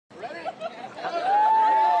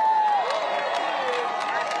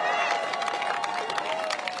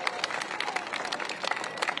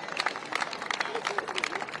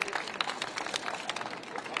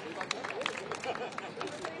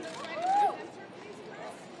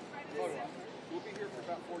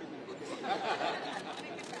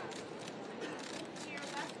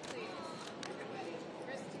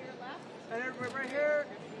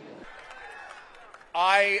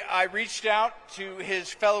I reached out to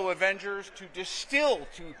his fellow Avengers to distill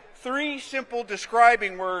to 3 simple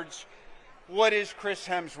describing words what is Chris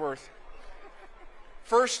Hemsworth.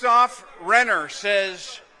 First off, Renner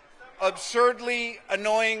says, absurdly,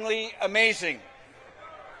 annoyingly amazing.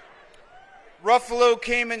 Ruffalo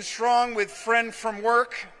came in strong with friend from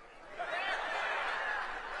work.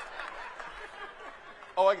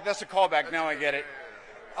 Oh, that's a callback. Now I get it.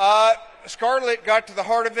 Scarlett got to the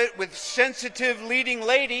heart of it with sensitive leading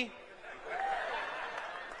lady.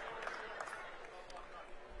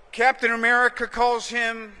 Captain America calls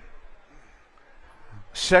him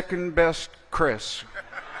second best Chris.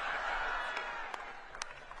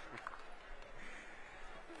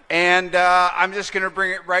 And I'm just going to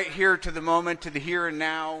bring it right here to the moment, to the here and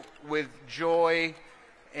now, with joy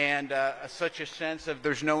and such a sense of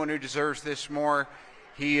there's no one who deserves this more.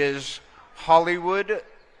 He is Hollywood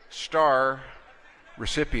star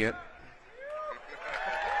recipient.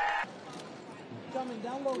 Coming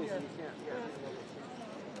down low here.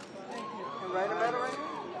 Thank you. Right about it right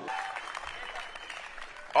now?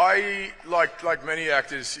 I, like many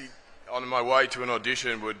actors, on my way to an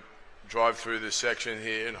audition would drive through this section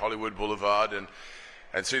here in Hollywood Boulevard and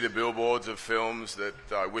see the billboards of films that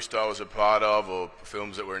I wished I was a part of, or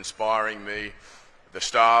films that were inspiring me, the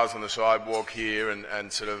stars on the sidewalk here,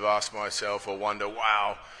 and sort of ask myself or wonder,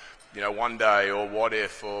 wow, you know, one day, or what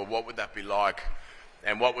if, or what would that be like,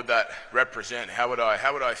 and what would that represent? How would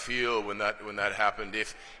I feel when that happened,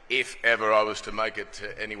 if ever I was to make it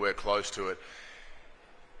to anywhere close to it?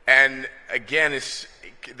 And again, it's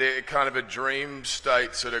kind of a dream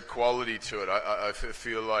state sort of quality to it. I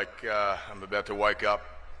feel like I'm about to wake up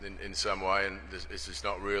in some way, and it's just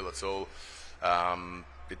not real. It's all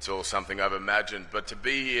something I've imagined. But to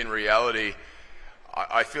be in reality,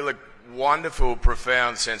 I feel a wonderful,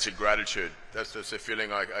 profound sense of gratitude. That's just a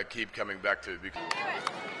feeling I keep coming back to. Because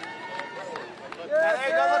There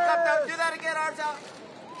you go, look up, don't do that again, arms out.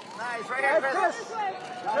 Nice, right here, Chris.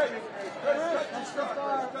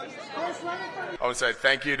 I want to say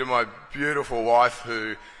thank you to my beautiful wife,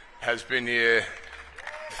 who has been here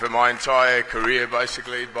for my entire career,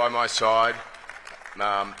 basically, by my side.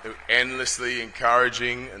 Endlessly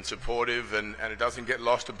encouraging and supportive, and it doesn't get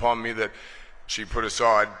lost upon me that she put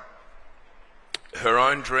aside her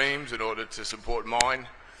own dreams in order to support mine.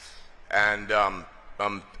 And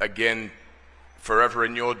I'm, again, forever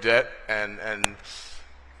in your debt, and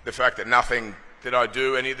the fact that nothing that I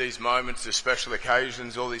do, any of these moments, the special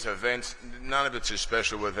occasions, all these events, none of it's as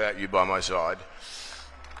special without you by my side.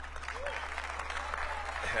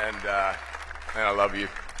 And I love you.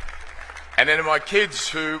 And then my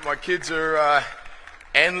kids are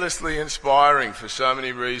endlessly inspiring for so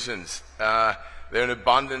many reasons. They're an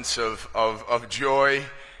abundance of joy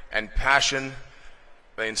and passion.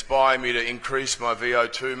 They inspire me to increase my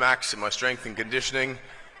VO2 max and my strength and conditioning,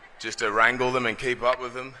 just to wrangle them and keep up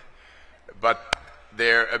with them. But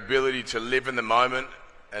their ability to live in the moment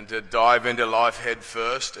and to dive into life head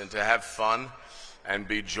first and to have fun and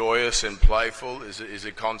be joyous and playful is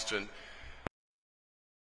a constant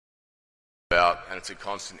and it's a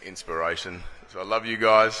constant inspiration. So I love you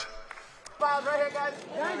guys. Right here, guys.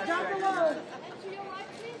 Guys, down below.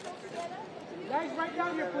 Guys, right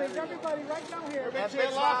down here, please. Everybody, right down here. And big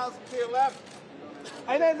smiles to your left.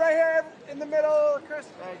 And then right here in the middle, Chris.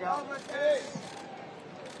 There you go. Hey.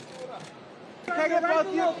 Can I get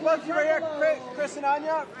both you right here, Chris and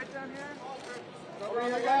Anya? Right down here. Over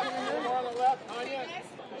on the left. Over on the left. Anya.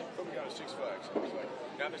 Probably go to Six Flags.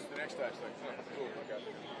 Now this is the next stage. Cool. Okay.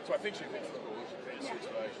 So I think she thinks it's cool. She thinks Six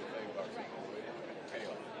Flags.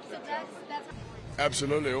 Anyway.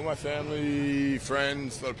 Absolutely. All my family,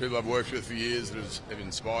 friends, a lot of people I've worked with for years that have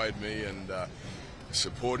inspired me and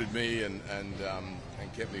supported me and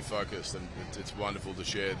kept me focused, and it's wonderful to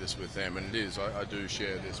share this with them, and it is. I do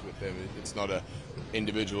share this with them. It's not an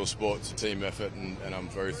individual sport, it's a team effort, and I'm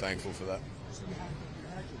very thankful for that.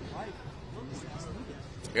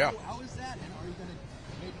 Yeah. How is that, and are you going to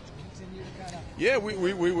maybe continue to kind of... Yeah,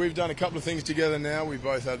 we've done a couple of things together now. We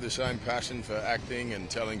both have the same passion for acting and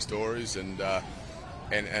telling stories, and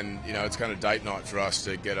you know, it's kind of date night for us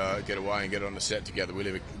to get away and get on the set together. We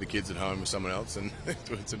leave the kids at home with someone else, and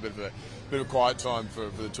it's a bit of a quiet time for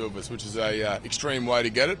the two of us, which is a extreme way to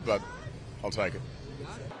get it, but I'll take it.